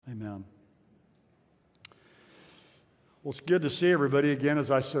Amen. Well, it's good to see everybody again. As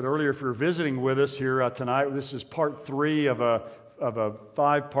I said earlier, if you're visiting with us here tonight, this is part 3 of a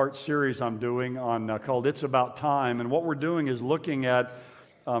 5-part series I'm doing on called "It's About Time." And what we're doing is looking at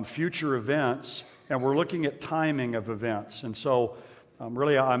future events, and we're looking at timing of events. And so,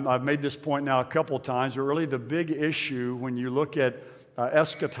 I've made this point now a couple of times, but really the big issue when you look at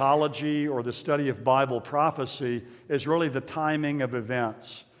eschatology or the study of Bible prophecy is really the timing of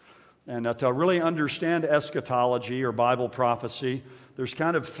events. And to really understand eschatology or Bible prophecy, there's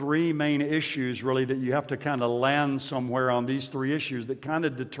kind of 3 main issues really that you have to kind of land somewhere on these 3 issues that kind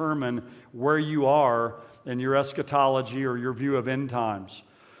of determine where you are in your eschatology or your view of end times.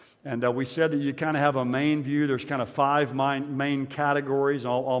 And we said that you kind of have a main view. There's kind of 5 main categories.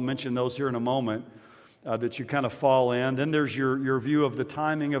 I'll mention those here in a moment that you kind of fall in. Then there's your view of the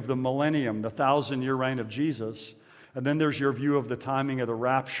timing of the millennium, the 1,000-year reign of Jesus. And then there's your view of the timing of the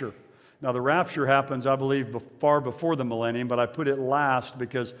rapture. Now, the rapture happens, I believe, far before the millennium, but I put it last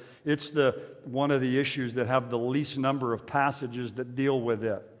because it's one of the issues that have the least number of passages that deal with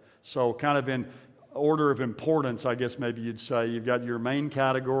it. So kind of in order of importance, I guess maybe you'd say, you've got your main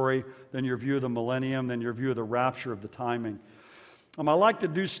category, then your view of the millennium, then your view of the rapture of the timing. I like to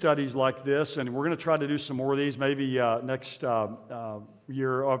do studies like this, and we're going to try to do some more of these. Maybe next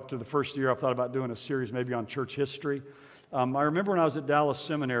year, after the first year, I've thought about doing a series maybe on church history. I remember when I was at Dallas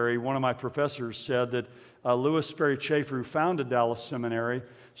Seminary, one of my professors said that Lewis Sperry Chafer, who founded Dallas Seminary,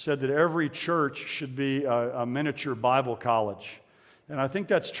 said that every church should be a miniature Bible college. And I think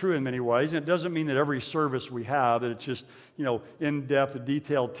that's true in many ways. And it doesn't mean that every service we have, that it's just, in-depth,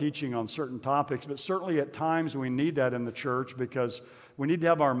 detailed teaching on certain topics. But certainly at times we need that in the church because we need to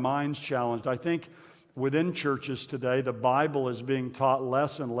have our minds challenged. I think within churches today, the Bible is being taught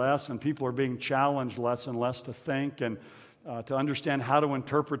less and less, and people are being challenged less and less to think and to understand how to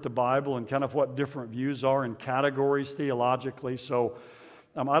interpret the Bible and kind of what different views are in categories theologically. So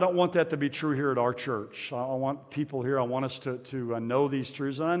I don't want that to be true here at our church. I want people here, I want us to know these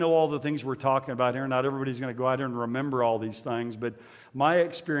truths. And I know all the things we're talking about here. Not everybody's going to go out here and remember all these things. But my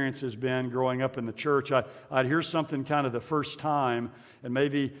experience has been growing up in the church, I'd hear something kind of the first time, and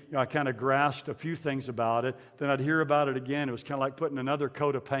maybe I kind of grasped a few things about it. Then I'd hear about it again. It was kind of like putting another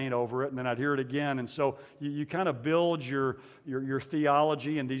coat of paint over it, and then I'd hear it again. And so you kind of build your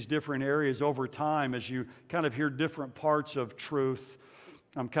theology in these different areas over time as you kind of hear different parts of truth.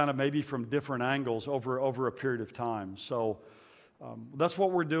 Kind of maybe from different angles over a period of time. So that's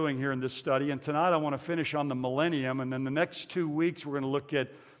what we're doing here in this study. And tonight I want to finish on the millennium. And then the next 2 weeks we're going to look at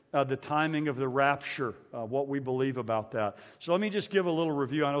the timing of the rapture, what we believe about that. So let me just give a little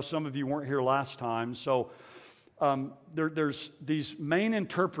review. I know some of you weren't here last time. So there's these main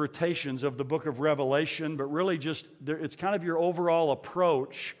interpretations of the book of Revelation, but really it's kind of your overall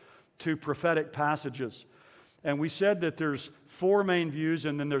approach to prophetic passages. And we said that there's 4 main views,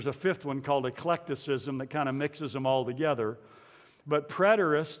 and then there's a 5th one called eclecticism that kind of mixes them all together. But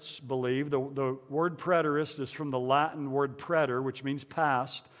preterists believe, the word preterist is from the Latin word preter, which means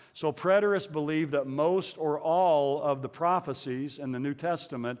past. So preterists believe that most or all of the prophecies in the New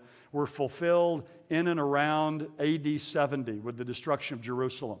Testament were fulfilled in and around AD 70 with the destruction of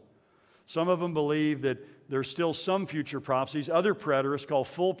Jerusalem. Some of them believe that there's still some future prophecies. Other preterists, called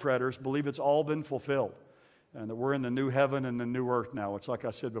full preterists, believe it's all been fulfilled, and that we're in the new heaven and the new earth now. It's like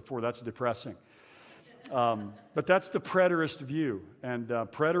I said before, that's depressing. But that's the preterist view. And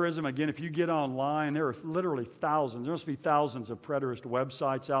preterism, again, if you get online, there are literally thousands. There must be thousands of preterist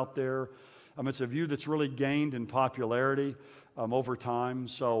websites out there. It's a view that's really gained in popularity over time.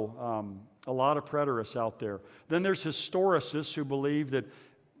 So a lot of preterists out there. Then there's historicists who believe that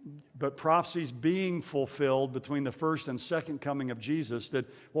but prophecies being fulfilled between the first and second coming of Jesus, that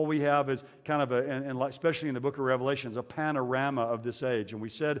what we have is kind of especially in the book of Revelation, is a panorama of this age. And we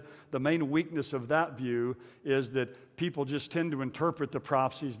said the main weakness of that view is that people just tend to interpret the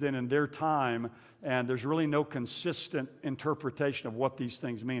prophecies then in their time, and there's really no consistent interpretation of what these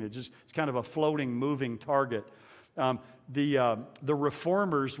things mean. It's kind of a floating, moving target. The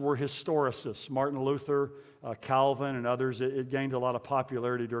reformers were historicists. Martin Luther, Calvin, and others. It gained a lot of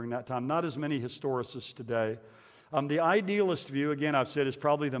popularity during that time. Not as many historicists today. The idealist view, again, I've said, is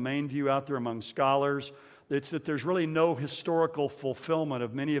probably the main view out there among scholars. It's that there's really no historical fulfillment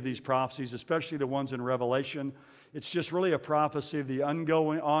of many of these prophecies, especially the ones in Revelation. It's just really a prophecy of the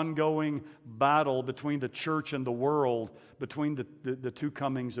ongoing battle between the church and the world, between the 2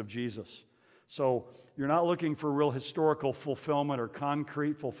 comings of Jesus. So you're not looking for real historical fulfillment or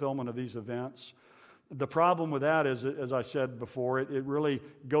concrete fulfillment of these events. The problem with that is, as I said before, it really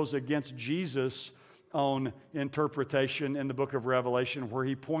goes against Jesus' own interpretation in the book of Revelation, where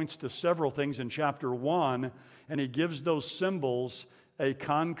he points to several things in chapter 1, and he gives those symbols a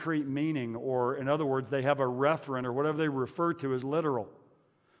concrete meaning, or in other words, they have a referent, or whatever they refer to as literal.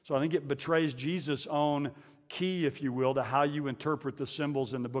 So I think it betrays Jesus' own key, if you will, to how you interpret the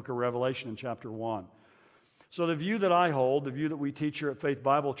symbols in the book of Revelation in chapter 1. So the view that I hold, the view that we teach here at Faith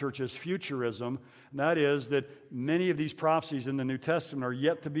Bible Church, is futurism. And that is that many of these prophecies in the New Testament are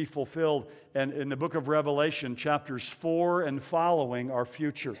yet to be fulfilled. And in the book of Revelation, chapters 4 and following are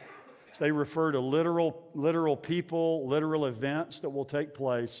future. So they refer to literal people, literal events that will take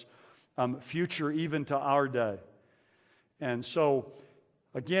place, future even to our day. And so,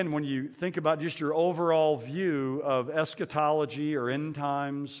 again, when you think about just your overall view of eschatology or end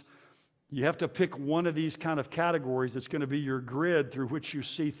times, you have to pick one of these kind of categories that's going to be your grid through which you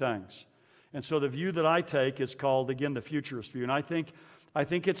see things. And so the view that I take is called, again, the futurist view. And I think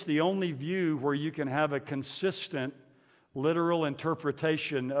it's the only view where you can have a consistent, literal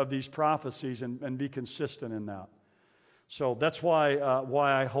interpretation of these prophecies and be consistent in that. So that's why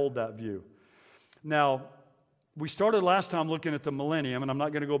I hold that view. Now, we started last time looking at the millennium, and I'm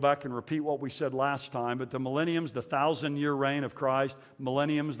not going to go back and repeat what we said last time, but the millennium's the 1,000-year reign of Christ.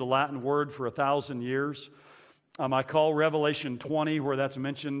 Millennium's the Latin word for 1,000 years. I call Revelation 20, where that's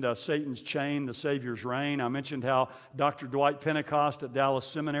mentioned, Satan's chain, the Savior's reign. I mentioned how Dr. Dwight Pentecost at Dallas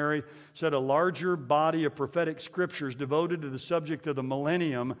Seminary said a larger body of prophetic scriptures devoted to the subject of the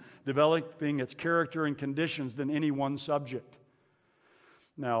millennium, developing its character and conditions than any one subject.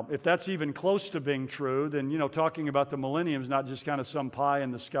 Now, if that's even close to being true, then, talking about the millennium is not just kind of some pie in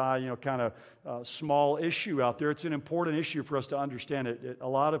the sky, kind of small issue out there. It's an important issue for us to understand it. A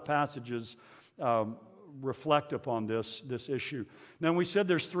lot of passages reflect upon this issue. Now, we said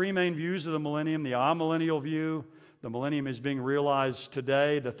there's three main views of the millennium. The amillennial view, the millennium is being realized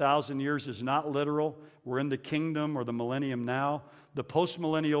today. The 1,000 years is not literal. We're in the kingdom or the millennium now. The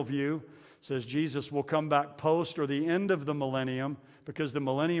postmillennial view says Jesus will come back post or the end of the millennium, because the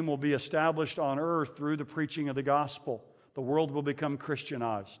millennium will be established on earth through the preaching of the gospel. The world will become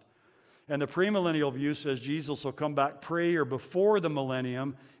Christianized. And the premillennial view says Jesus will come back pre or before the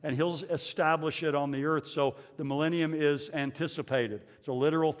millennium, and he'll establish it on the earth. So the millennium is anticipated. It's a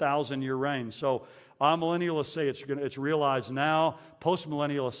literal 1,000-year reign. So amillennialists say it's realized now.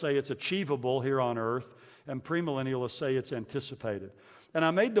 Postmillennialists say it's achievable here on earth. And premillennialists say it's anticipated. And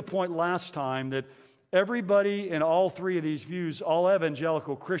I made the point last time that everybody in all three of these views, all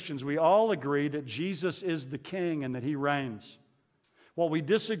evangelical Christians, we all agree that Jesus is the king and that he reigns. What we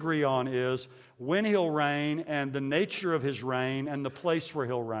disagree on is when he'll reign and the nature of his reign and the place where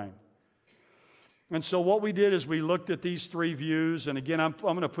he'll reign. And so what we did is we looked at these three views, and again, I'm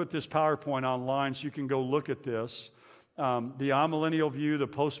going to put this PowerPoint online so you can go look at this. The amillennial view, the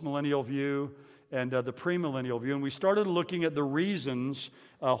postmillennial view, and the premillennial view. And we started looking at the reasons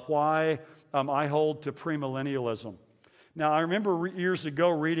why I hold to premillennialism. Now, I remember years ago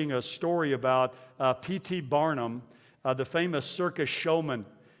reading a story about P.T. Barnum, the famous circus showman.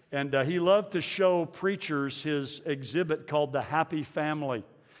 And he loved to show preachers his exhibit called The Happy Family,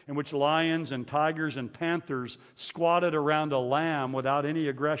 in which lions and tigers and panthers squatted around a lamb without any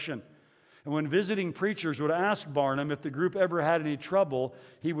aggression. And when visiting preachers would ask Barnum if the group ever had any trouble,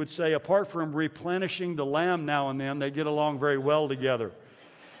 he would say, apart from replenishing the lamb now and then, they get along very well together.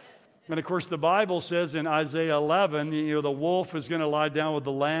 And of course, the Bible says in Isaiah 11, the wolf is going to lie down with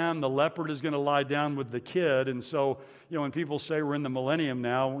the lamb, the leopard is going to lie down with the kid. And so, when people say we're in the millennium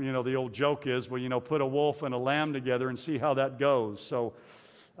now, the old joke is, put a wolf and a lamb together and see how that goes. So,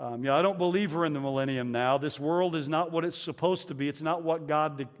 I don't believe we're in the millennium now. This world is not what it's supposed to be. It's not what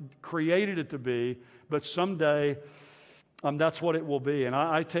God created it to be. But someday, that's what it will be. And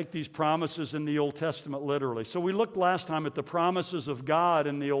I take these promises in the Old Testament literally. So we looked last time at the promises of God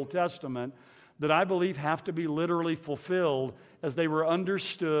in the Old Testament that I believe have to be literally fulfilled as they were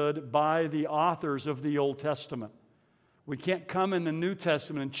understood by the authors of the Old Testament. We can't come in the New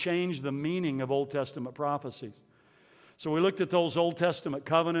Testament and change the meaning of Old Testament prophecies. So we looked at those Old Testament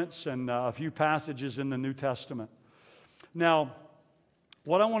covenants and a few passages in the New Testament. Now,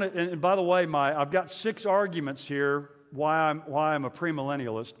 what I want to, and by the way, I've got 6 arguments here why I'm a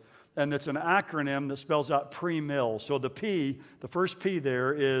premillennialist, and it's an acronym that spells out pre-mill. So the P, the first P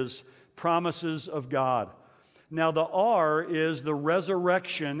there is promises of God. Now the R is the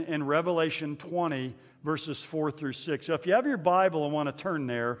resurrection in Revelation 20, verses 4 through 6. So if you have your Bible and want to turn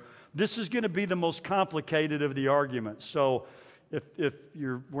there, this is going to be the most complicated of the arguments. So it's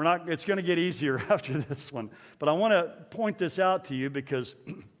going to get easier after this one. But I want to point this out to you because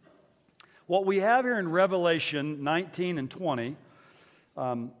what we have here in Revelation 19 and 20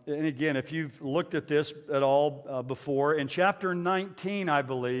 And again, if you've looked at this at all before, in chapter 19, I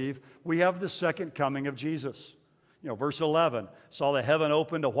believe, we have the second coming of Jesus. Verse 11, saw the heaven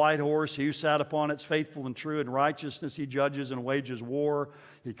opened, a white horse, he who sat upon it's faithful and true, in righteousness he judges and wages war.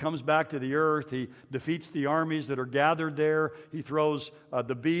 He comes back to the earth, he defeats the armies that are gathered there, he throws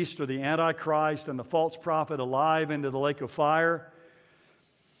the beast or the Antichrist and the false prophet alive into the lake of fire.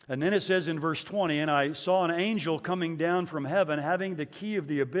 And then it says in verse 20, and I saw an angel coming down from heaven, having the key of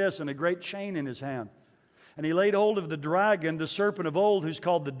the abyss and a great chain in his hand. And he laid hold of the dragon, the serpent of old, who's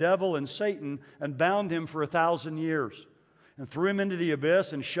called the devil and Satan, and bound him for 1,000 years, and threw him into the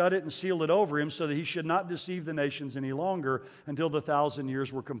abyss, and shut it and sealed it over him, so that he should not deceive the nations any longer until the 1,000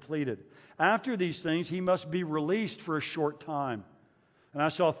 years were completed. After these things, he must be released for a short time. And I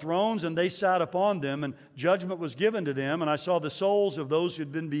saw thrones, and they sat upon them, and judgment was given to them. And I saw the souls of those who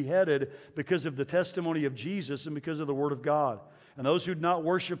had been beheaded because of the testimony of Jesus and because of the word of God. And those who had not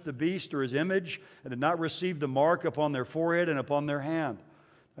worshipped the beast or his image and had not received the mark upon their forehead and upon their hand.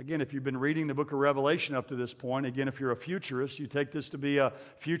 Again, if you've been reading the book of Revelation up to this point, again, if you're a futurist, you take this to be a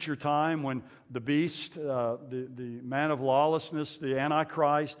future time when the beast, the man of lawlessness, the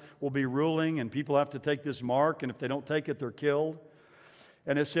Antichrist, will be ruling, and people have to take this mark, and if they don't take it, they're killed.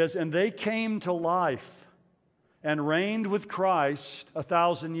 And it says, and they came to life and reigned with Christ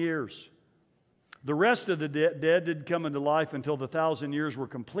 1,000 years. The rest of the dead didn't come into life until the 1,000 years were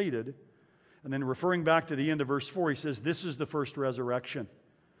completed. And then referring back to the end of verse 4, he says, this is the first resurrection.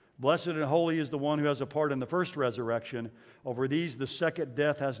 Blessed and holy is the one who has a part in the first resurrection. Over these, the second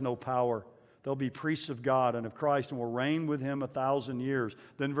death has no power. They'll be priests of God and of Christ and will reign with him 1,000 years.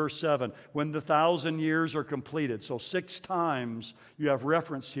 Then verse 7, when the 1,000 years are completed. So 6 times you have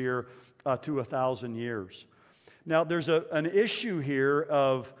reference here to 1,000 years. Now there's an issue here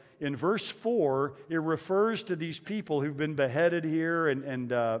of, in verse 4, it refers to these people who've been beheaded here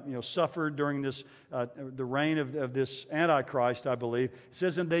and suffered during this the reign of this Antichrist, I believe. It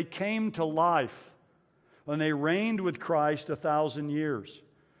says, and they came to life, and they reigned with Christ 1,000 years.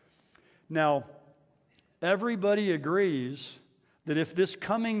 Now, everybody agrees that if this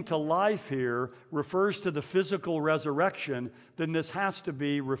coming to life here refers to the physical resurrection, then this has to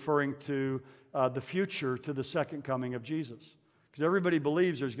be referring to the future, to the second coming of Jesus. Because everybody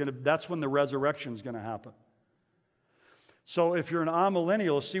believes that's when the resurrection is going to happen. So if you're an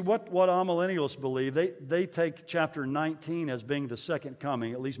amillennialist, see what amillennialists believe. They take chapter 19 as being the second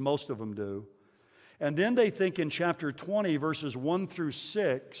coming, at least most of them do. And then they think in chapter 20, verses 1 through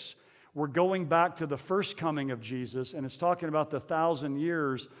 6, we're going back to the first coming of Jesus, and it's talking about the 1,000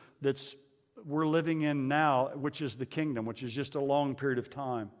 years we're living in now, which is the kingdom, which is just a long period of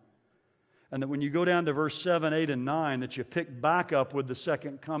time. And that when you go down to verse 7, 8, and 9, that you pick back up with the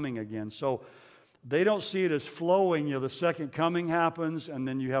second coming again. So they don't see it as flowing. The second coming happens, and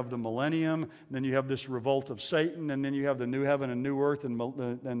then you have the millennium, and then you have this revolt of Satan, and then you have the new heaven and new earth, and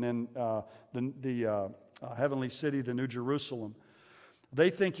then the heavenly city, the New Jerusalem. They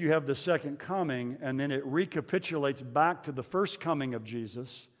think you have the second coming, and then it recapitulates back to the first coming of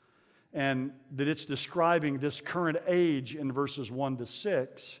Jesus, and that it's describing this current age in verses 1 to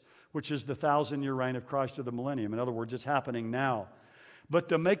 6, which is the 1,000-year reign of Christ or the millennium. In other words, it's happening now. But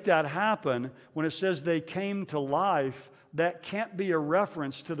to make that happen, when it says they came to life, that can't be a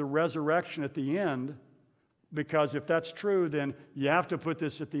reference to the resurrection at the end, because if that's true, then you have to put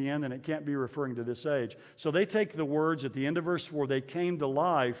this at the end, and it can't be referring to this age. So they take the words at the end of verse 4, they came to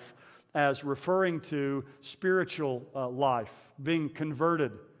life, as referring to spiritual life, being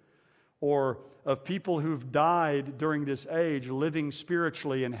converted, or of people who've died during this age living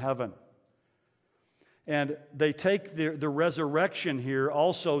spiritually in heaven. And they take the resurrection here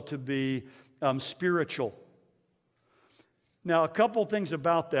also to be spiritual. Now, a couple things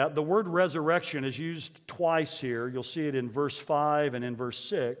about that. The word resurrection is used twice here. You'll see it in verse 5 and in verse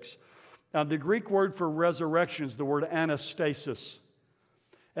 6. The Greek word for resurrection is the word anastasis.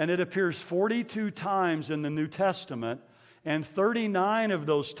 And it appears 42 times in the New Testament, and 39 of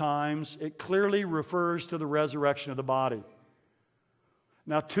those times it clearly refers to the resurrection of the body.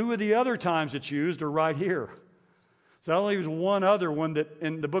 Now, 2 of the other times it's used are right here. So I only use one other one that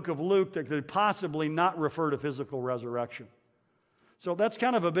in the book of Luke that could possibly not refer to physical resurrection. So that's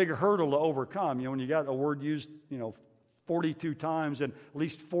kind of a big hurdle to overcome. When you got a word used, 42 times, and at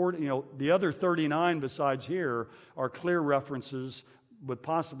least 40, the other 39 besides here are clear references, with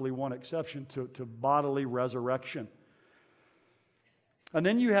possibly one exception, to bodily resurrection. And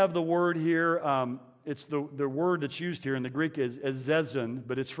then you have the word here, it's the word that's used here in the Greek is zezon,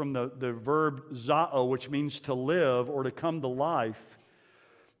 but it's from the verb zao, which means to live or to come to life.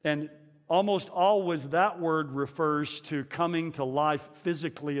 And almost always that word refers to coming to life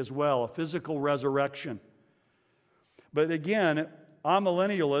physically as well, a physical resurrection. But again,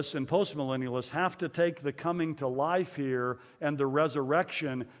 amillennialists and postmillennialists have to take the coming to life here and the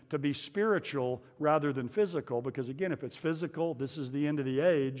resurrection to be spiritual rather than physical, because again, if it's physical, this is the end of the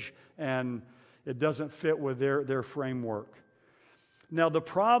age, and it doesn't fit with their framework. Now, the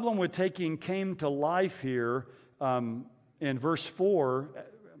problem with taking came to life here in verse 4,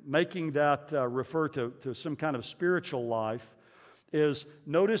 making that refer to some kind of spiritual life, is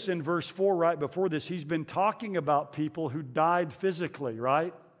notice in verse 4 right before this, he's been talking about people who died physically,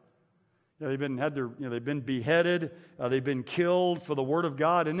 right? They've been beheaded, they've been killed for the Word of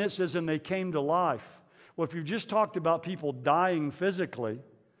God, and it says, and they came to life. Well, if you've just talked about people dying physically,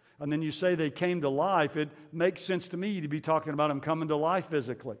 and then you say they came to life, it makes sense to me to be talking about them coming to life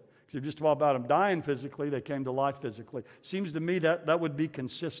physically. Because if you're just talking about them dying physically, they came to life physically. Seems to me that would be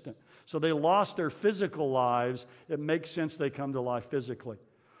consistent. So they lost their physical lives. It makes sense they come to life physically.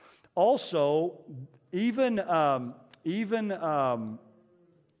 Also, even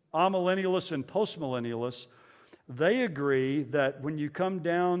amillennialists and postmillennialists, they agree that when you come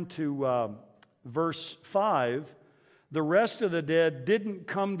down to verse 5, the rest of the dead didn't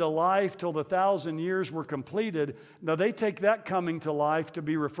come to life till the 1,000 years were completed. Now, they take that coming to life to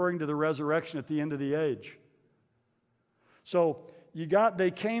be referring to the resurrection at the end of the age. So,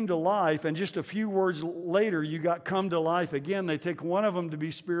 they came to life, and just a few words later, you got come to life again. They take one of them to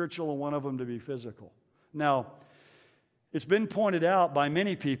be spiritual and one of them to be physical. Now, it's been pointed out by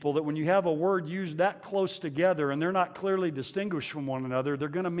many people that when you have a word used that close together and they're not clearly distinguished from one another, they're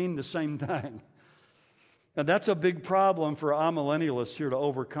going to mean the same thing. And that's a big problem for amillennialists here to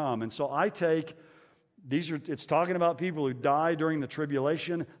overcome. And so I take, it's talking about people who die during the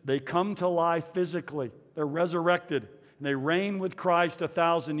tribulation. They come to life physically. They're resurrected. And they reign with Christ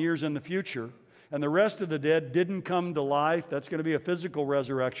 1,000 years in the future. And the rest of the dead didn't come to life. That's going to be a physical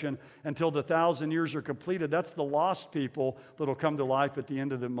resurrection until the 1,000 years are completed. That's the lost people that will come to life at the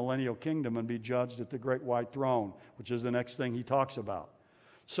end of the millennial kingdom and be judged at the great white throne, which is the next thing he talks about.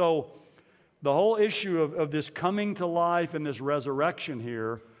 So, the whole issue of this coming to life and this resurrection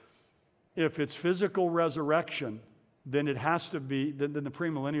here, if it's physical resurrection, then it has to be, then the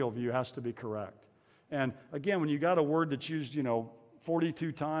premillennial view has to be correct. And again, when you got a word that's used,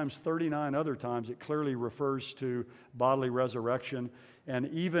 42 times, 39 other times, it clearly refers to bodily resurrection. And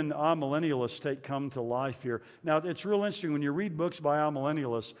even amillennialists take come to life here. Now, it's real interesting when you read books by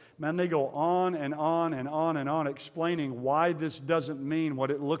amillennialists, man, they go on and on and on and on explaining why this doesn't mean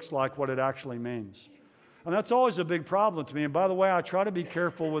what it looks like, what it actually means. And that's always a big problem to me. And by the way, I try to be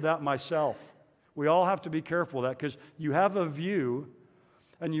careful with that myself. We all have to be careful with that, because you have a view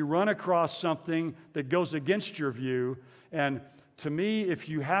and you run across something that goes against your view. And to me, if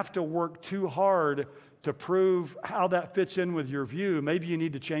you have to work too hard to prove how that fits in with your view, maybe you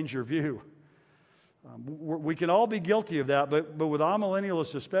need to change your view. We can all be guilty of that, but with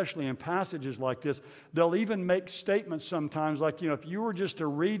amillennialists, especially in passages like this, they'll even make statements sometimes like, if you were just to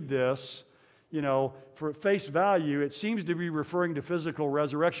read this, for face value, it seems to be referring to physical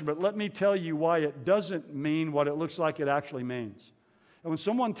resurrection, but let me tell you why it doesn't mean what it looks like it actually means. And when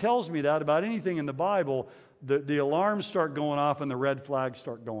someone tells me that about anything in the Bible, the alarms start going off and the red flags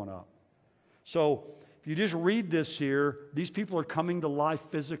start going up. So, if you just read this here, these people are coming to life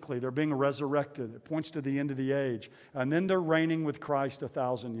physically. They're being resurrected. It points to the end of the age. And then they're reigning with Christ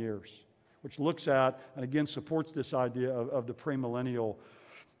 1,000 years, which looks at, and again supports this idea of the premillennial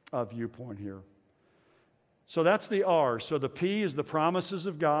viewpoint here. So that's the R. So the P is the promises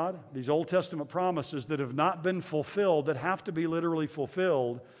of God, these Old Testament promises that have not been fulfilled, that have to be literally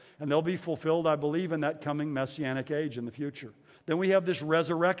fulfilled, and they'll be fulfilled, I believe, in that coming Messianic age in the future. Then we have this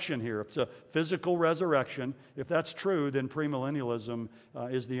resurrection here. If it's a physical resurrection, if that's true, then premillennialism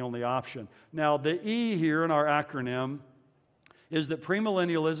is the only option. Now, the E here in our acronym is that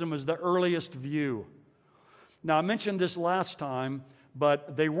premillennialism is the earliest view. Now, I mentioned this last time,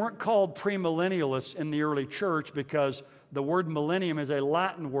 but they weren't called premillennialists in the early church because the word millennium is a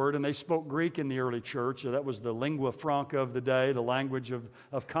Latin word, and they spoke Greek in the early church. So that was the lingua franca of the day, the language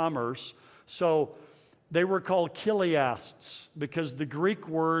of commerce. So they were called chiliasts because the Greek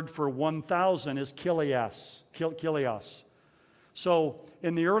word for 1,000 is chilias. So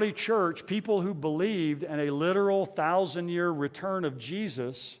in the early church, people who believed in a literal 1,000-year return of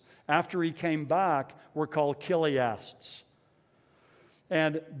Jesus after he came back were called chiliasts.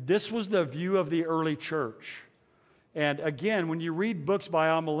 And this was the view of the early church. And again, when you read books by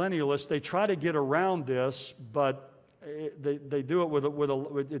amillennialists, they try to get around this, but they do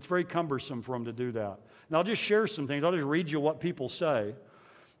it it's very cumbersome for them to do that. And I'll just share some things. I'll just read you what people say.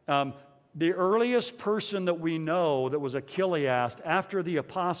 the earliest person that we know that was a chiliast after the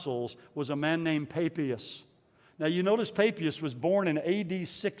apostles was a man named Papias. Now you notice Papias was born in AD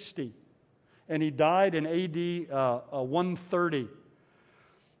 60 and he died in AD 130.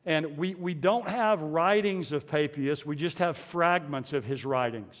 And we don't have writings of Papias, we just have fragments of his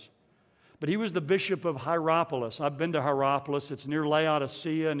writings. But he was the bishop of Hierapolis. I've been to Hierapolis. It's near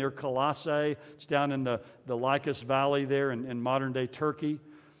Laodicea, near Colossae. It's down in the Lycus Valley there in modern-day Turkey.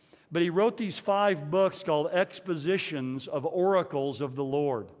 But he wrote these 5 books called Expositions of Oracles of the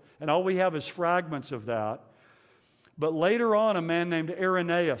Lord. And all we have is fragments of that. But later on, a man named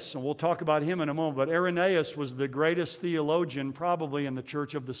Irenaeus, and we'll talk about him in a moment, but Irenaeus was the greatest theologian probably in the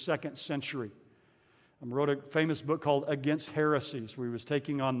church of the 2nd century. He wrote a famous book called Against Heresies, where he was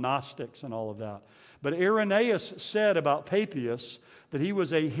taking on Gnostics and all of that. But Irenaeus said about Papias that he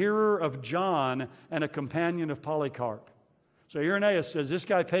was a hearer of John and a companion of Polycarp. So Irenaeus says this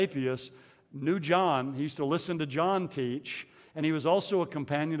guy Papias knew John. He used to listen to John teach, and he was also a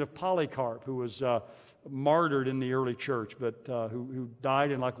companion of Polycarp, who was martyred in the early church, but who died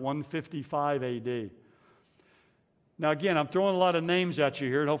in like 155 AD. Now again, I'm throwing a lot of names at you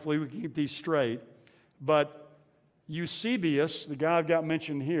here, and hopefully we can keep these straight. But Eusebius, the guy I've got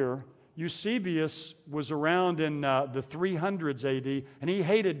mentioned here, Eusebius was around in the 300s AD, and he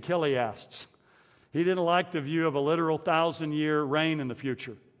hated chiliasts. He didn't like the view of a literal 1,000-year reign in the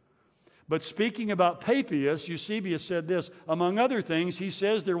future. But speaking about Papias, Eusebius said this, among other things, he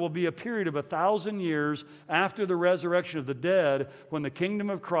says there will be a period of 1,000 years after the resurrection of the dead when the kingdom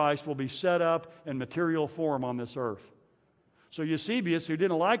of Christ will be set up in material form on this earth. So Eusebius, who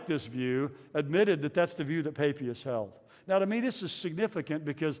didn't like this view, admitted that that's the view that Papias held. Now, to me, this is significant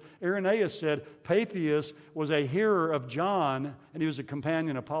because Irenaeus said Papias was a hearer of John and he was a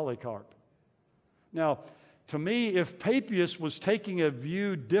companion of Polycarp. Now, to me, if Papias was taking a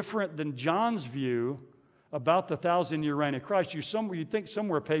view different than John's view about the 1,000-year reign of Christ, you'd think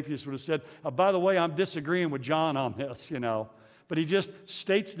somewhere Papias would have said, by the way, I'm disagreeing with John on this, But he just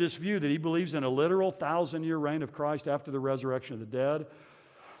states this view that he believes in a literal 1,000-year reign of Christ after the resurrection of the dead.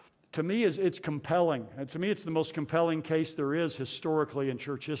 To me, it's compelling. And to me, it's the most compelling case there is historically in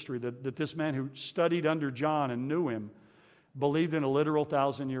church history, that this man who studied under John and knew him believed in a literal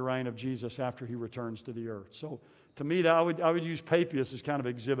 1,000-year reign of Jesus after he returns to the earth. So to me, I would use Papias as kind of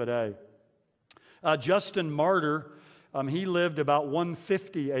exhibit A. Justin Martyr, he lived about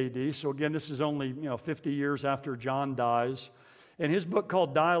 150 AD. So again, this is only 50 years after John dies. In his book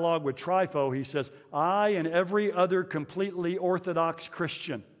called Dialogue with Trypho, he says, I and every other completely Orthodox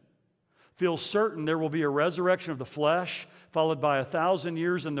Christian feel certain there will be a resurrection of the flesh, followed by 1,000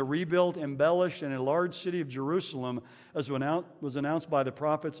 years in the rebuilt, embellished, and enlarged city of Jerusalem, as was announced by the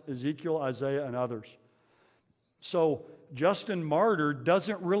prophets Ezekiel, Isaiah, and others. So Justin Martyr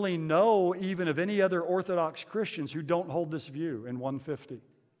doesn't really know even of any other Orthodox Christians who don't hold this view in 150.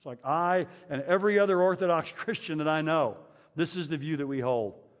 It's like I and every other Orthodox Christian that I know, this is the view that we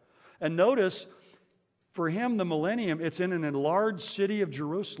hold. And notice, for him, the millennium, it's in an enlarged city of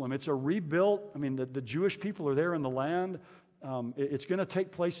Jerusalem. It's a rebuilt, the Jewish people are there in the land. It's going to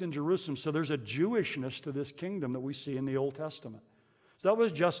take place in Jerusalem. So there's a Jewishness to this kingdom that we see in the Old Testament. So that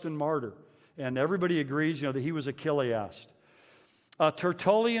was Justin Martyr. And everybody agrees, that he was a chiliast.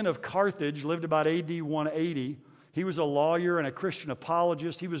 Tertullian of Carthage lived about AD 180. He was a lawyer and a Christian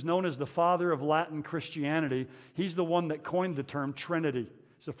apologist. He was known as the father of Latin Christianity. He's the one that coined the term Trinity.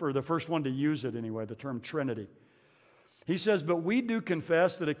 So for the first one to use it anyway, the term Trinity. He says, but we do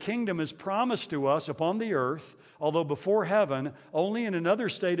confess that a kingdom is promised to us upon the earth, although before heaven, only in another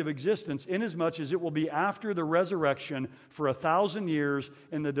state of existence, inasmuch as it will be after the resurrection for 1,000 years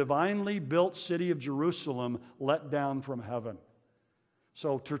in the divinely built city of Jerusalem, let down from heaven.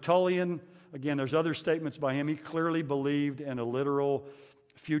 So Tertullian, again, there's other statements by him. He clearly believed in a literal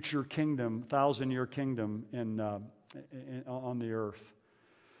future kingdom, 1,000-year kingdom on the earth.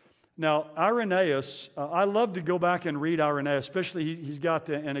 Now, Irenaeus, I love to go back and read Irenaeus, especially he's got,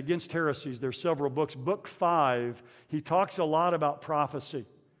 and Against Heresies, there's several books. Book 5, he talks a lot about prophecy.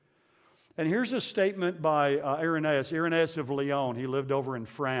 And here's a statement by Irenaeus of Lyon. He lived over in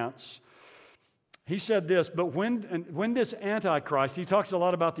France. He said this, but when this Antichrist, he talks a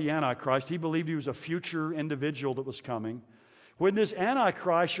lot about the Antichrist. He believed he was a future individual that was coming. When this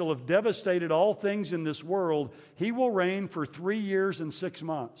Antichrist shall have devastated all things in this world, he will reign for 3 years and 6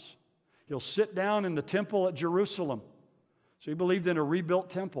 months. He'll sit down in the temple at Jerusalem. So he believed in a rebuilt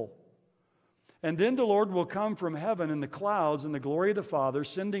temple. And then the Lord will come from heaven in the clouds in the glory of the Father,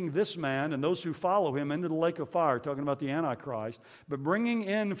 sending this man and those who follow him into the lake of fire, talking about the Antichrist, but bringing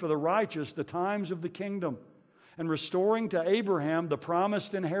in for the righteous the times of the kingdom. and restoring to Abraham the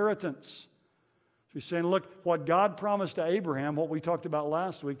promised inheritance. So he's saying, look, what God promised to Abraham, what we talked about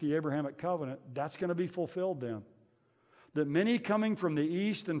last week, the Abrahamic covenant, that's going to be fulfilled then. That many coming from the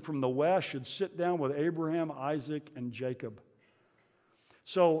east and from the west should sit down with Abraham, Isaac, and Jacob.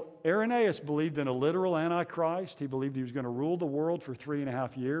 So Irenaeus believed in a literal Antichrist. He believed he was going to rule the world for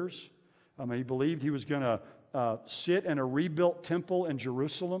 3.5 years. He believed he was going to sit in a rebuilt temple in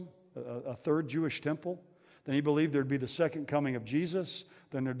Jerusalem, a third Jewish temple. Then he believed there'd be the second coming of Jesus.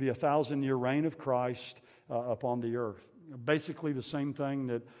 Then there'd be a 1,000-year reign of Christ upon the earth. Basically the same thing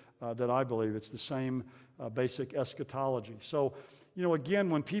that I believe. It's the same basic eschatology. So, again,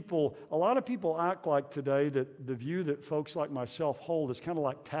 when a lot of people act like today that the view that folks like myself hold is kind of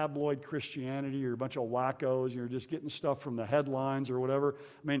like tabloid Christianity or a bunch of wackos, you're just getting stuff from the headlines or whatever.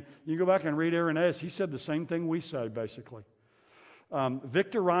 I mean, you go back and read Irenaeus, he said the same thing we say, basically.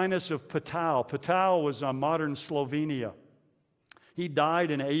 Victorinus of Patau. Patau was modern Slovenia. He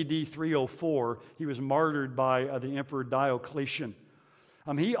died in AD 304. He was martyred by the Emperor Diocletian.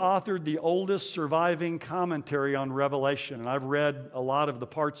 He authored the oldest surviving commentary on Revelation, and I've read a lot of the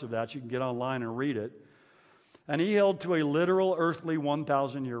parts of that. You can get online and read it. And he held to a literal earthly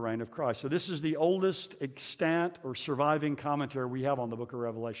 1,000-year reign of Christ. So this is the oldest extant or surviving commentary we have on the book of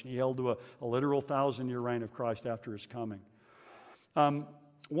Revelation. He held to a literal 1,000-year reign of Christ after his coming.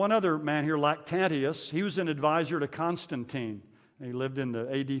 One other man here, Lactantius, he was an advisor to Constantine. He lived in the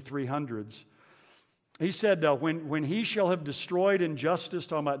AD 300s. He said, when he shall have destroyed injustice,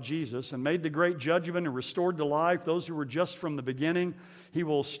 talking about Jesus, and made the great judgment and restored to life those who were just from the beginning, he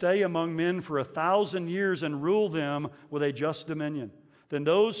will stay among men for 1,000 years and rule them with a just dominion. Then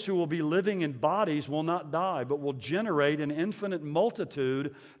those who will be living in bodies will not die, but will generate an infinite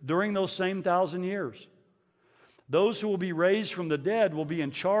multitude during those same 1,000 years. Those who will be raised from the dead will be in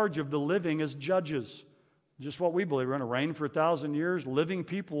charge of the living as judges. Just what we believe. We're going to reign for 1,000 years. Living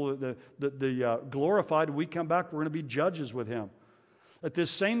people, the glorified, we come back, we're going to be judges with him. At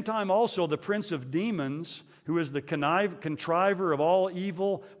this same time also, the prince of demons, who is the contriver of all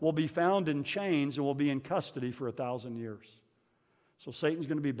evil, will be found in chains and will be in custody for 1,000 years. So Satan's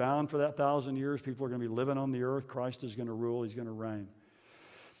going to be bound for that 1,000 years. People are going to be living on the earth. Christ is going to rule. He's going to reign.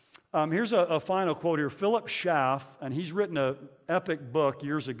 Here's a final quote here. Philip Schaff, and he's written an epic book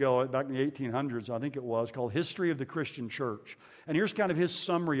years ago, back in the 1800s, I think it was, called History of the Christian Church. And here's kind of his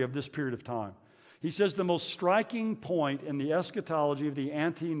summary of this period of time. He says, the most striking point in the eschatology of the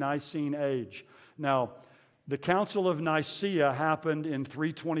ante-Nicene age. Now, the Council of Nicaea happened in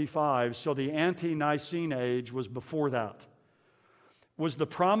 325, so the ante-Nicene age was before that. Was the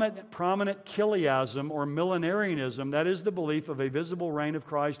prominent chiliasm or millenarianism, that is the belief of a visible reign of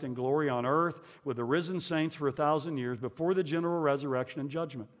Christ in glory on earth with the risen saints for 1,000 years before the general resurrection and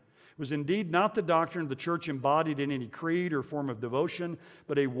judgment. It was indeed not the doctrine of the church embodied in any creed or form of devotion,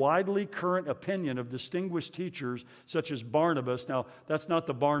 but a widely current opinion of distinguished teachers such as Barnabas. Now, that's not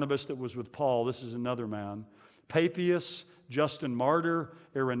the Barnabas that was with Paul. This is another man. Papias, Justin Martyr,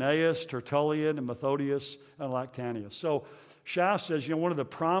 Irenaeus, Tertullian, and Methodius, and Lactantius. So, Schaff says, one of the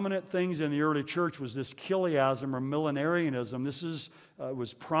prominent things in the early church was this chiliasm or millenarianism. This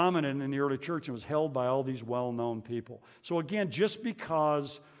was prominent in the early church and was held by all these well-known people. So again, just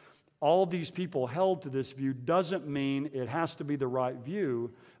because all of these people held to this view doesn't mean it has to be the right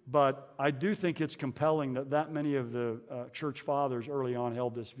view, but I do think it's compelling that many of the church fathers early on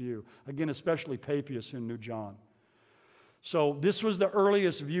held this view. Again, especially Papias, who knew John. So this was the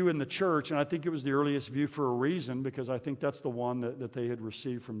earliest view in the church, and I think it was the earliest view for a reason, because I think that's the one that they had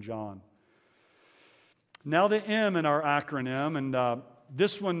received from John. Now the M in our acronym, and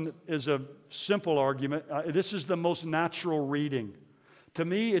this one is a simple argument. This is the most natural reading. To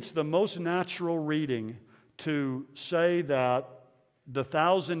me, it's the most natural reading to say that the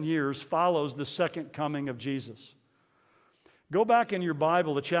 1,000 years follows the second coming of Jesus. Go back in your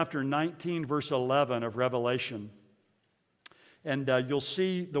Bible to chapter 19, verse 11 of Revelation. And you'll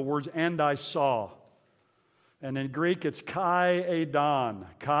see the words, and I saw. And in Greek, it's kai edon,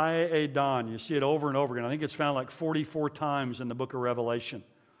 kai edon. You see it over and over again. I think it's found like 44 times in the book of Revelation.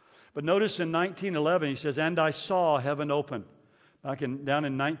 But notice in 19:11, he says, and I saw heaven open. Down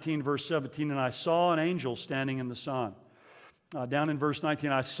in 19, verse 17, and I saw an angel standing in the sun. Down in verse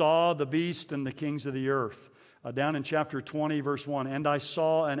 19, I saw the beast and the kings of the earth. Down in chapter 20, verse 1, and I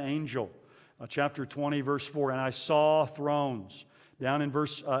saw an angel. Chapter 20, verse 4, and I saw thrones. Down in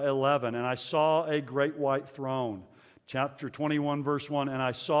verse 11, and I saw a great white throne. Chapter 21, verse 1, and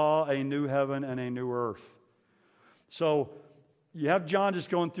I saw a new heaven and a new earth. So you have John just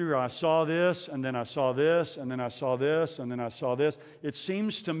going through, I saw this, and then I saw this, and then I saw this, and then I saw this. It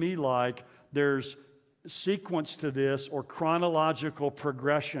seems to me like there's sequence to this or chronological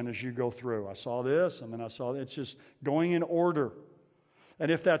progression as you go through. I saw this, and then I saw that. It's just going in order.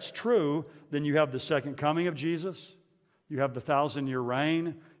 And if that's true, then you have the second coming of Jesus, you have the 1,000-year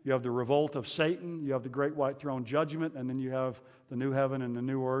reign, you have the revolt of Satan, you have the great white throne judgment, and then you have the new heaven and the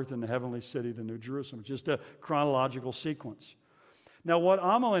new earth and the heavenly city, the new Jerusalem. It's just a chronological sequence. Now, what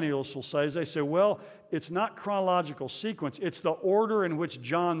amillennials will say is they say, well, it's not chronological sequence. It's the order in which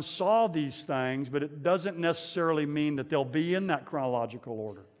John saw these things, but it doesn't necessarily mean that they'll be in that chronological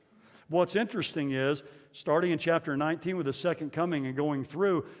order. What's interesting is, starting in chapter 19 with the second coming and going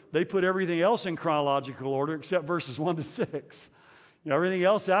through, they put everything else in chronological order except verses 1 to 6. Everything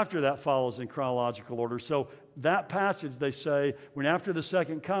else after that follows in chronological order. So that passage, they say, when after the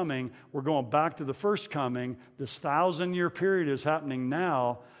second coming, we're going back to the first coming, this 1,000-year period is happening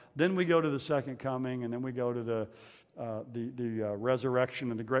now, then we go to the second coming, and then we go to the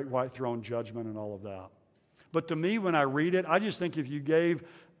resurrection and the great white throne judgment and all of that. But to me, when I read it, I just think if you gave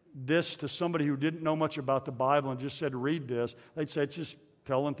this to somebody who didn't know much about the Bible and just said, read this, they'd say it's just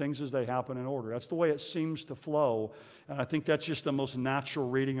telling things as they happen in order. That's the way it seems to flow, and I think that's just the most natural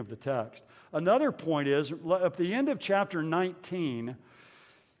reading of the text. Another point is, at the end of chapter 19,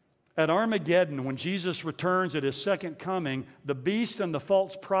 at Armageddon, when Jesus returns at his second coming, the beast and the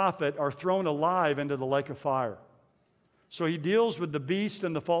false prophet are thrown alive into the lake of fire. So he deals with the beast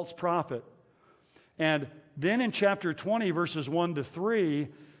and the false prophet. And then in chapter 20, verses 1 to 3,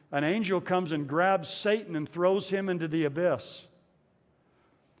 an angel comes and grabs Satan and throws him into the abyss.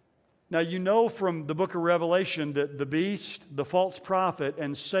 Now, you know from the book of Revelation that the beast, the false prophet,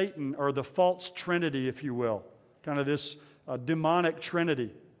 and Satan are the false trinity, if you will, kind of this demonic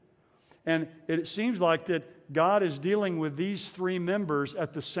trinity. And it seems like that God is dealing with these three members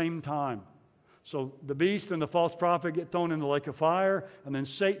at the same time. So the beast and the false prophet get thrown in the lake of fire, and then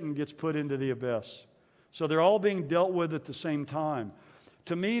Satan gets put into the abyss. So they're all being dealt with at the same time.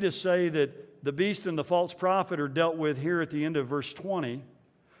 To me, to say that the beast and the false prophet are dealt with here at the end of verse 20,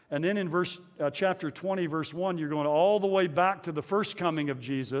 and then in chapter 20, verse 1, you're going all the way back to the first coming of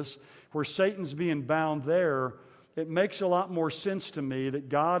Jesus, where Satan's being bound there. It makes a lot more sense to me that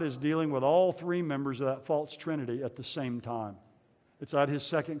God is dealing with all three members of that false trinity at the same time. It's at his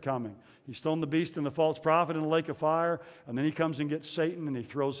second coming. He's thrown the beast and the false prophet in the lake of fire, and then he comes and gets Satan and he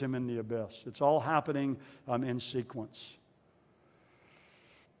throws him in the abyss. It's all happening in sequence.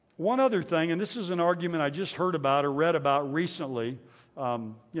 One other thing, and this is an argument I just heard about or read about recently.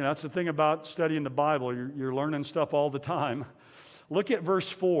 That's the thing about studying the Bible. You're learning stuff all the time. Look at verse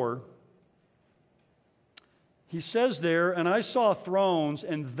 4. He says there, and I saw thrones,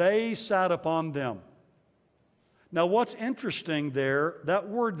 and they sat upon them. Now, what's interesting there, that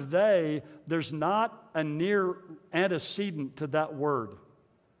word they, there's not a near antecedent to that word.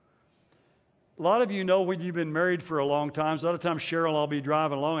 A lot of you know when you've been married for a long time, so a lot of times Cheryl, I'll be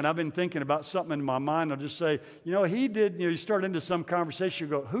driving along, and I've been thinking about something in my mind. I'll just say, he did, you start into some conversation, you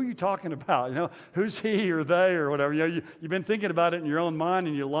go, who are you talking about? Who's he or they or whatever? You've been thinking about it in your own mind,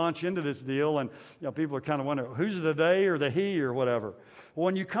 and you launch into this deal, and people are kind of wondering, who's the they or the he or whatever? Well,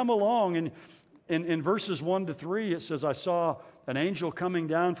 when you come along, and in verses 1 to 3, it says, I saw an angel coming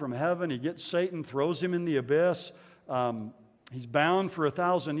down from heaven. He gets Satan, throws him in the abyss. He's bound for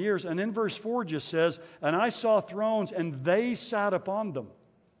 1,000 years. And then verse 4 just says, and I saw thrones, and they sat upon them.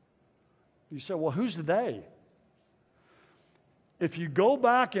 You say, well, who's they? If you go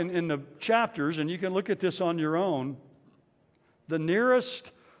back in the chapters, and you can look at this on your own, the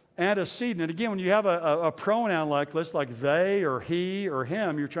nearest antecedent, and again, when you have a pronoun like this, like they or he or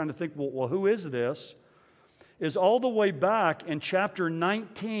him, you're trying to think, well, who is this? Is all the way back in chapter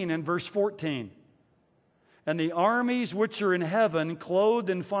 19 and verse 14. And the armies which are in heaven, clothed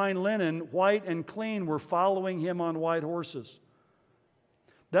in fine linen, white and clean, were following him on white horses.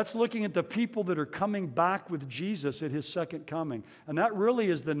 That's looking at the people that are coming back with Jesus at his second coming. And that really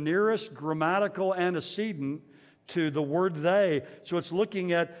is the nearest grammatical antecedent to the word they. So it's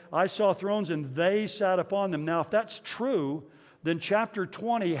looking at, I saw thrones and they sat upon them. Now, if that's true, then chapter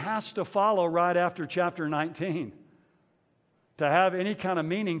 20 has to follow right after chapter 19 to have any kind of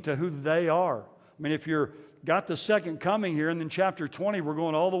meaning to who they are. I mean, if you're got the second coming here, and then chapter 20, we're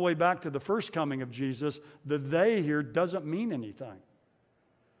going all the way back to the first coming of Jesus, the they here doesn't mean anything.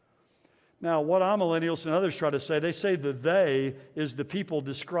 Now, what amillennials and others try to say, they say the they is the people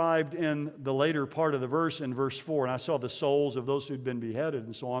described in the later part of the verse in verse 4. And I saw the souls of those who'd been beheaded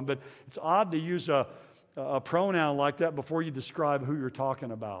and so on. But it's odd to use a pronoun like that before you describe who you're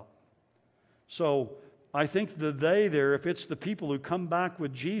talking about. So I think the they there, if it's the people who come back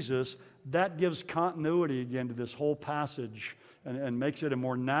with Jesus, that gives continuity again to this whole passage and makes it a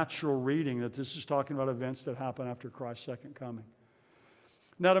more natural reading that this is talking about events that happen after Christ's second coming.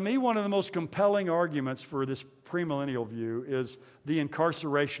 Now, to me, one of the most compelling arguments for this premillennial view is the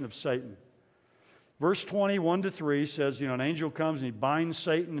incarceration of Satan. Verse 21-3 says, an angel comes and he binds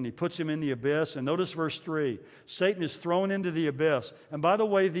Satan and he puts him in the abyss. And notice verse 3, Satan is thrown into the abyss. And by the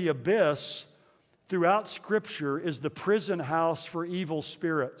way, the abyss throughout Scripture is the prison house for evil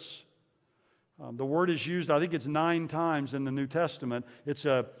spirits. The word is used, I think it's 9 times in the New Testament. It's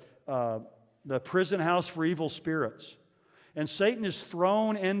the prison house for evil spirits. And Satan is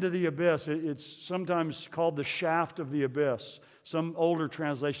thrown into the abyss. It's sometimes called the shaft of the abyss. Some older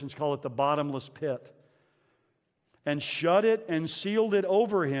translations call it the bottomless pit. And shut it and sealed it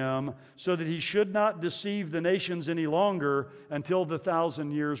over him so that he should not deceive the nations any longer until the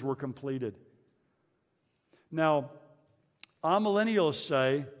 1,000 years were completed. Now, amillennialists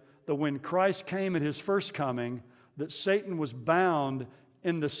say that when Christ came at his first coming, that Satan was bound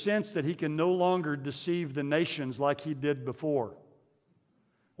in the sense that he can no longer deceive the nations like he did before.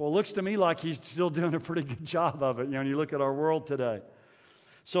 Well, it looks to me like he's still doing a pretty good job of it, when you look at our world today.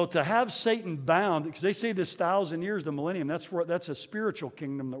 So to have Satan bound, because they say this 1,000 years, the millennium, that's a spiritual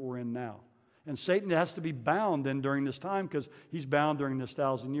kingdom that we're in now. And Satan has to be bound then during this time because he's bound during this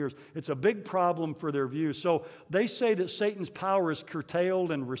 1,000 years. It's a big problem for their view. So they say that Satan's power is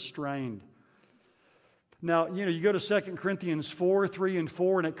curtailed and restrained. Now, you go to 2 Corinthians 4, 3 and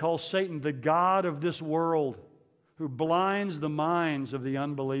 4, and it calls Satan the god of this world, who blinds the minds of the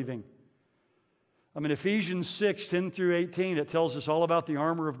unbelieving. Ephesians 6, 10 through 18, it tells us all about the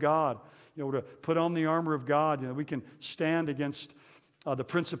armor of God. To put on the armor of God, we can stand against the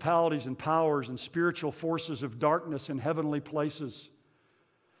principalities and powers and spiritual forces of darkness in heavenly places.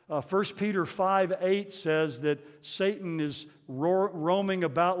 1 Peter 5, 8 says that Satan is roaming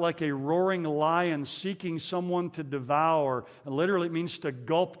about like a roaring lion, seeking someone to devour. And literally it means to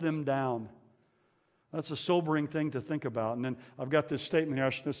gulp them down. That's a sobering thing to think about. And then I've got this statement here.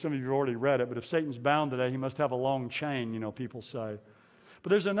 I know some of you have already read it, but if Satan's bound today, he must have a long chain, people say. But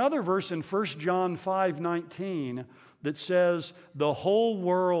there's another verse in 1 John 5:19 that says, the whole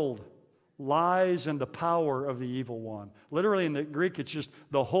world lies in the power of the evil one. Literally in the Greek, it's just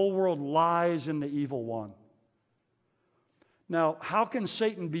the whole world lies in the evil one. Now, how can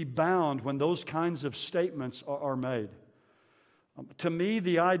Satan be bound when those kinds of statements are made? To me,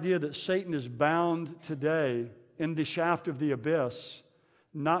 the idea that Satan is bound today in the shaft of the abyss,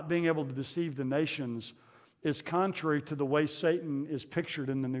 not being able to deceive the nations, is contrary to the way Satan is pictured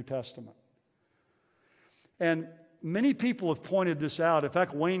in the New Testament. And many people have pointed this out. In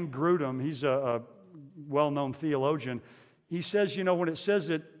fact, Wayne Grudem, he's a well-known theologian, he says, when it says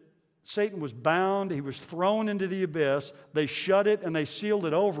that Satan was bound, he was thrown into the abyss, they shut it and they sealed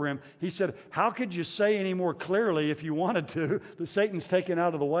it over him. He said, how could you say any more clearly, if you wanted to, that Satan's taken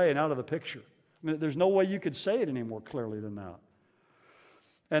out of the way and out of the picture? There's no way you could say it any more clearly than that.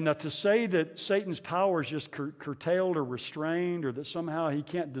 And to say that Satan's power is just curtailed or restrained, or that somehow he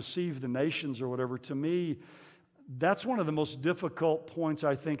can't deceive the nations or whatever, to me, that's one of the most difficult points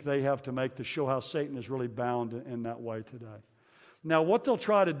I think they have to make to show how Satan is really bound in that way today. Now, what they'll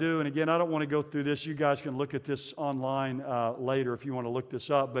try to do, and again, I don't want to go through this. You guys can look at this online later if you want to look this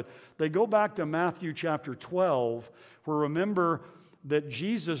up. But they go back to Matthew chapter 12, where remember that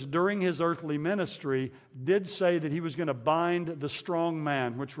Jesus, during his earthly ministry, did say that he was going to bind the strong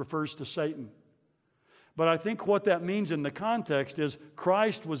man, which refers to Satan. But I think what that means in the context is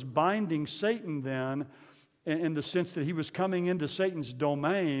Christ was binding Satan then in the sense that he was coming into Satan's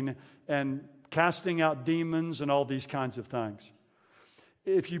domain and casting out demons and all these kinds of things.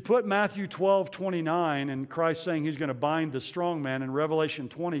 If you put Matthew 12:29 and Christ saying he's going to bind the strong man and Revelation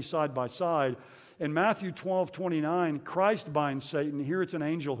 20 side by side, in Matthew 12:29, Christ binds Satan. Here it's an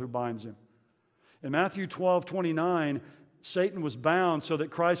angel who binds him. In Matthew 12:29, Satan was bound so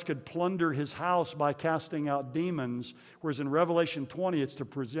that Christ could plunder his house by casting out demons, whereas in Revelation 20, it's to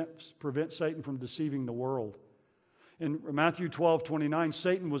prevent Satan from deceiving the world. In Matthew 12:29,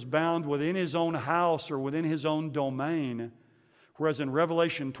 Satan was bound within his own house or within his own domain, whereas in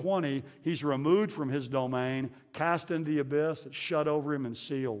Revelation 20, he's removed from his domain, cast into the abyss, it's shut over him and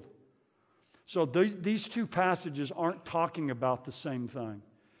sealed. So these two passages aren't talking about the same thing.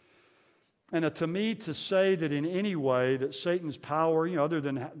 And to me, to say that in any way that Satan's power, other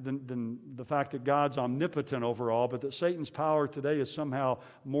than the fact that God's omnipotent over all, but that Satan's power today is somehow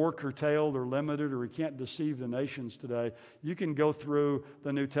more curtailed or limited, or he can't deceive the nations today, you can go through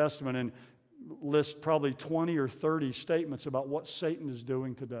the New Testament and list probably 20 or 30 statements about what Satan is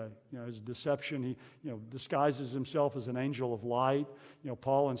doing today. His deception, he, disguises himself as an angel of light.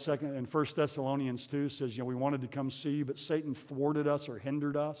 Paul in 1 Thessalonians 2 says, we wanted to come see you, but Satan thwarted us or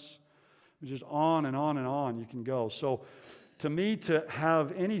hindered us. It's just on and on and on you can go. So to me, to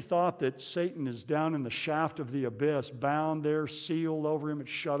have any thought that Satan is down in the shaft of the abyss, bound there, sealed over him, it's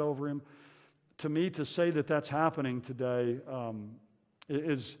shut over him, to me, to say that that's happening today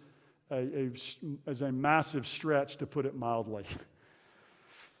is a massive stretch, to put it mildly.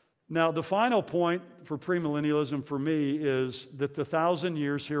 Now, the final point for premillennialism for me is that the 1,000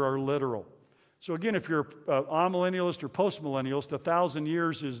 years here are literal. So again, if you're amillennialist or postmillennialist, the 1,000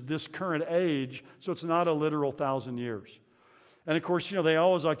 years is this current age, so it's not a literal 1,000 years. And of course, they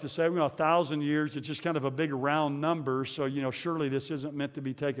always like to say, 1,000 years, it's just kind of a big round number, so, surely this isn't meant to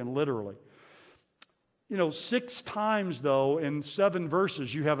be taken literally. 6 times, though, in 7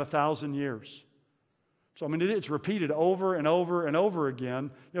 verses, you have 1,000 years. So, it's repeated over and over and over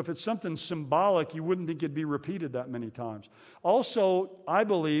again. If it's something symbolic, you wouldn't think it'd be repeated that many times. Also, I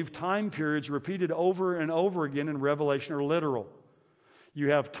believe time periods repeated over and over again in Revelation are literal.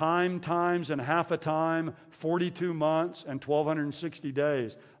 You have times, and half a time, 42 months, and 1,260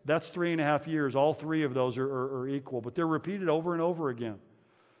 days. That's 3.5 years. All 3 of those are equal, but they're repeated over and over again.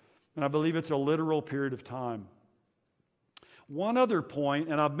 And I believe it's a literal period of time. One other point,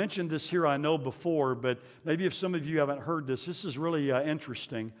 and I've mentioned this here I know before, but maybe if some of you haven't heard this, this is really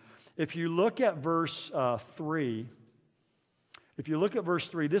interesting. If you look at verse 3,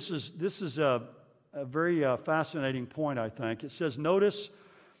 this is a very fascinating point, I think. It says, notice,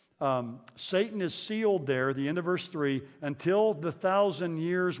 Satan is sealed there, the end of verse 3, until the 1,000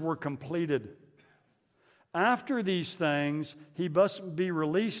 years were completed. After these things, he must be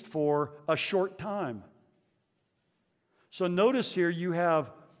released for a short time. So notice here you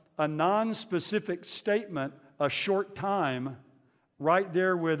have a non-specific statement, a short time, right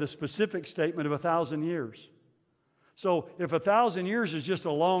there with a specific statement of 1,000 years. So if 1,000 years is just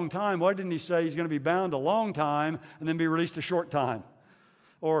a long time, why didn't he say he's going to be bound a long time and then be released a short time?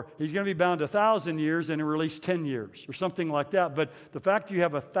 Or he's going to be bound 1,000 years and released 10 years or something like that. But the fact you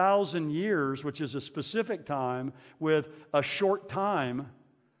have 1,000 years, which is a specific time, with a short time,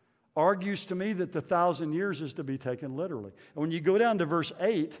 argues to me that the 1,000 years is to be taken literally. And when you go down to verse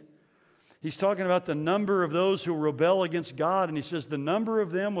 8, he's talking about the number of those who rebel against God, and he says the number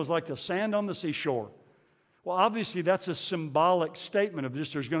of them was like the sand on the seashore. Well, obviously that's a symbolic statement of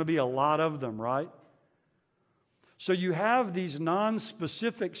just there's going to be a lot of them, right? So you have these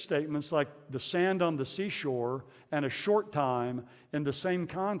non-specific statements like the sand on the seashore and a short time in the same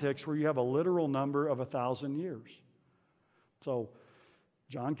context where you have a literal number of 1,000 years. So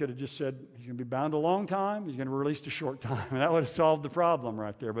John could have just said he's going to be bound a long time, he's going to be released a short time. And that would have solved the problem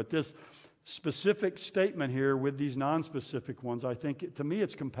right there. But this specific statement here with these non-specific ones, I think, to me,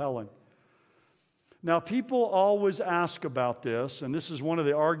 it's compelling. Now, people always ask about this, and this is one of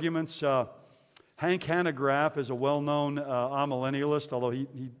the arguments. Hank Hanegraaff is a well-known amillennialist, although he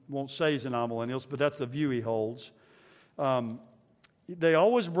won't say he's an amillennialist, but that's the view he holds. They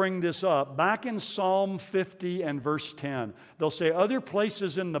always bring this up. Back in Psalm 50 and verse 10, they'll say other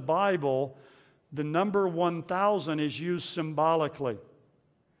places in the Bible, the number 1,000 is used symbolically.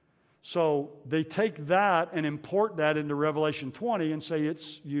 So they take that and import that into Revelation 20 and say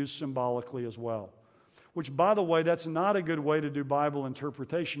it's used symbolically as well. Which, by the way, that's not a good way to do Bible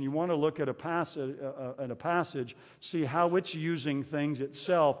interpretation. You want to look at a passage, see how it's using things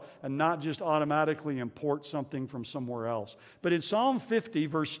itself, and not just automatically import something from somewhere else. But in Psalm 50,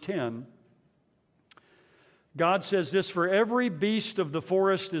 verse 10, God says this, "For every beast of the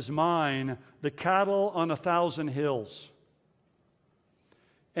forest is mine, the cattle on 1,000 hills."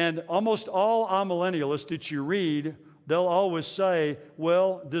 And almost all amillennialists that you read, they'll always say,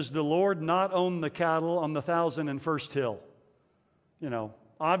 well, does the Lord not own the cattle on the 1,001st hill?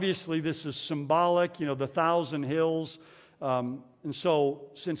 Obviously this is symbolic, the 1,000 hills. And so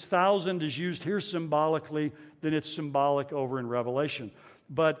since 1,000 is used here symbolically, then it's symbolic over in Revelation.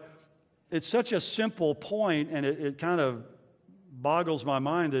 But it's such a simple point, and it kind of boggles my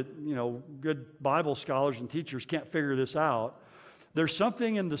mind that, good Bible scholars and teachers can't figure this out. There's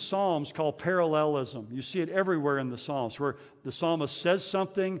something in the Psalms called parallelism. You see it everywhere in the Psalms, where the psalmist says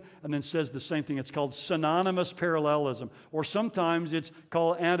something and then says the same thing. It's called synonymous parallelism. Or sometimes it's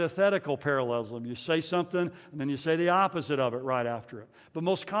called antithetical parallelism. You say something and then you say the opposite of it right after it. But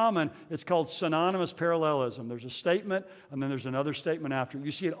most common, it's called synonymous parallelism. There's a statement and then there's another statement after it.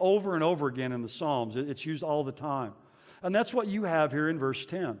 You see it over and over again in the Psalms. It's used all the time. And that's what you have here in verse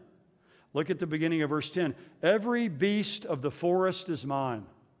 10. Look at the beginning of verse 10. Every beast of the forest is mine.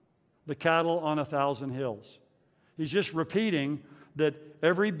 the cattle on 1,000 hills. He's just repeating that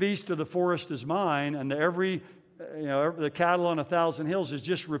every beast of the forest is mine, and the cattle on 1,000 hills is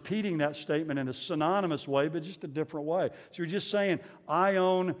just repeating that statement in a synonymous way, but just a different way. So he's just saying, I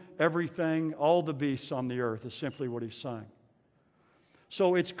own everything, all the beasts on the earth, is simply what he's saying.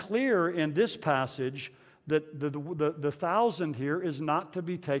 So it's clear in this passage that the 1,000 here is not to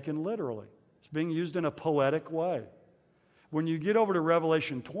be taken literally. It's being used in a poetic way. When you get over to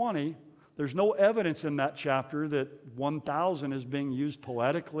Revelation 20, there's no evidence in that chapter that 1,000 is being used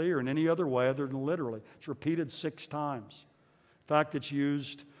poetically or in any other way other than literally. It's repeated 6 times. In fact, it's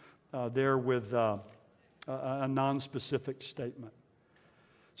used there with a non-specific statement.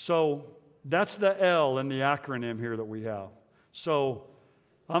 So that's the L in the acronym here that we have. So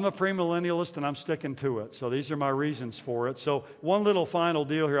I'm a premillennialist and I'm sticking to it. So these are my reasons for it. So one little final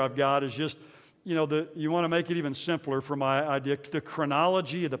deal here I've got is just, you want to make it even simpler for my idea. The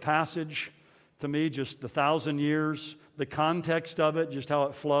chronology of the passage, to me, just the 1,000 years, the context of it, just how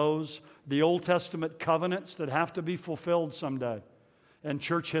it flows, the Old Testament covenants that have to be fulfilled someday, and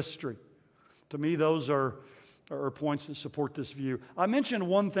church history. To me, those are points that support this view. I mentioned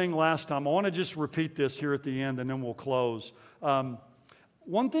one thing last time. I want to just repeat this here at the end, and then we'll close.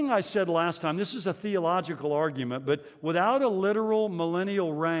 One thing I said last time, this is a theological argument, but without a literal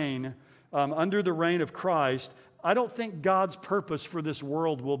millennial reign, under the reign of Christ, I don't think God's purpose for this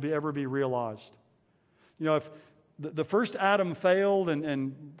world will ever be realized. If the first Adam failed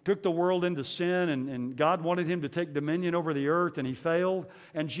and took the world into sin, and God wanted him to take dominion over the earth, and he failed,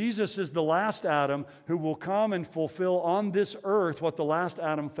 and Jesus is the last Adam who will come and fulfill on this earth what the last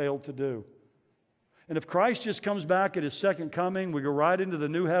Adam failed to do. And if Christ just comes back at his second coming, we go right into the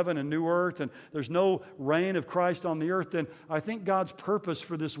new heaven and new earth, and there's no reign of Christ on the earth, then I think God's purpose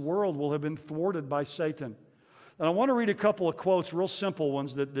for this world will have been thwarted by Satan. And I want to read a couple of quotes, real simple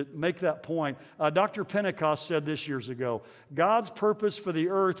ones that make that point. Dr. Pentecost said this years ago, God's purpose for the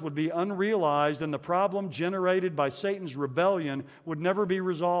earth would be unrealized, and the problem generated by Satan's rebellion would never be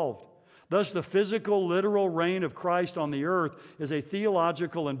resolved. Thus, the physical, literal reign of Christ on the earth is a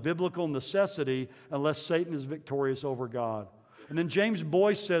theological and biblical necessity unless Satan is victorious over God. And then James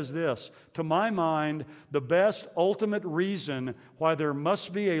Boyce says this, to my mind, the best ultimate reason why there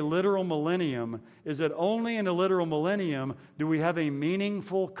must be a literal millennium is that only in a literal millennium do we have a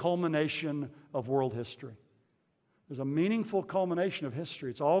meaningful culmination of world history. There's a meaningful culmination of history.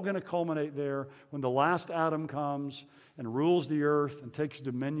 It's all going to culminate there when the last Adam comes and rules the earth and takes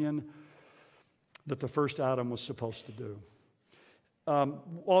dominion that the first Adam was supposed to do.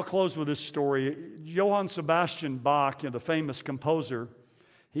 I'll close with this story. Johann Sebastian Bach, the famous composer,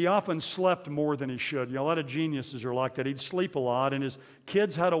 he often slept more than he should. A lot of geniuses are like that. He'd sleep a lot, and his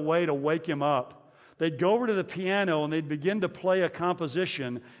kids had a way to wake him up. They'd go over to the piano, and they'd begin to play a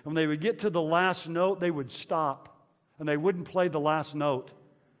composition. And when they would get to the last note, they would stop, and they wouldn't play the last note.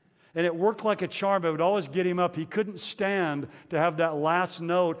 And it worked like a charm. It would always get him up. He couldn't stand to have that last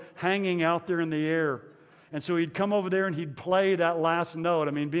note hanging out there in the air. And so he'd come over there and he'd play that last note.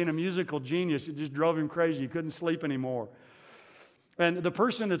 Being a musical genius, it just drove him crazy. He couldn't sleep anymore. And the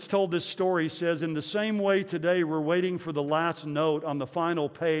person that's told this story says, in the same way today, we're waiting for the last note on the final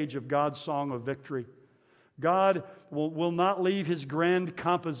page of God's song of victory. God will not leave his grand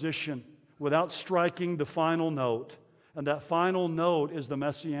composition without striking the final note. And that final note is the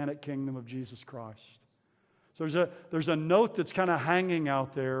Messianic kingdom of Jesus Christ. So there's a note that's kind of hanging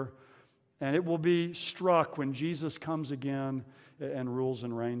out there, and it will be struck when Jesus comes again and rules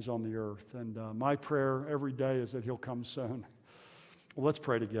and reigns on the earth. And my prayer every day is that he'll come soon. Well, let's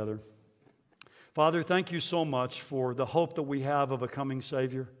pray together. Father, thank you so much for the hope that we have of a coming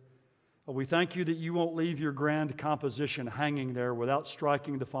Savior. We thank you that you won't leave your grand composition hanging there without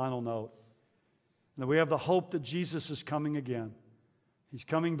striking the final note. And we have the hope that Jesus is coming again. He's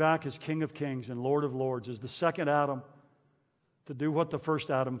coming back as King of Kings and Lord of Lords, as the second Adam, to do what the first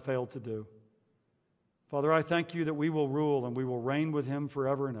Adam failed to do. Father, I thank you that we will rule and we will reign with him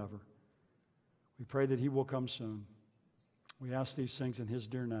forever and ever. We pray that he will come soon. We ask these things in his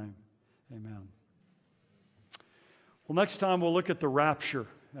dear name. Amen. Well, next time we'll look at the rapture,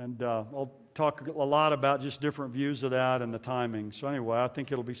 and I'll talk a lot about just different views of that and the timing. So anyway, I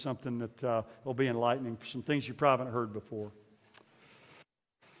think it'll be something that will be enlightening, some things you probably haven't heard before.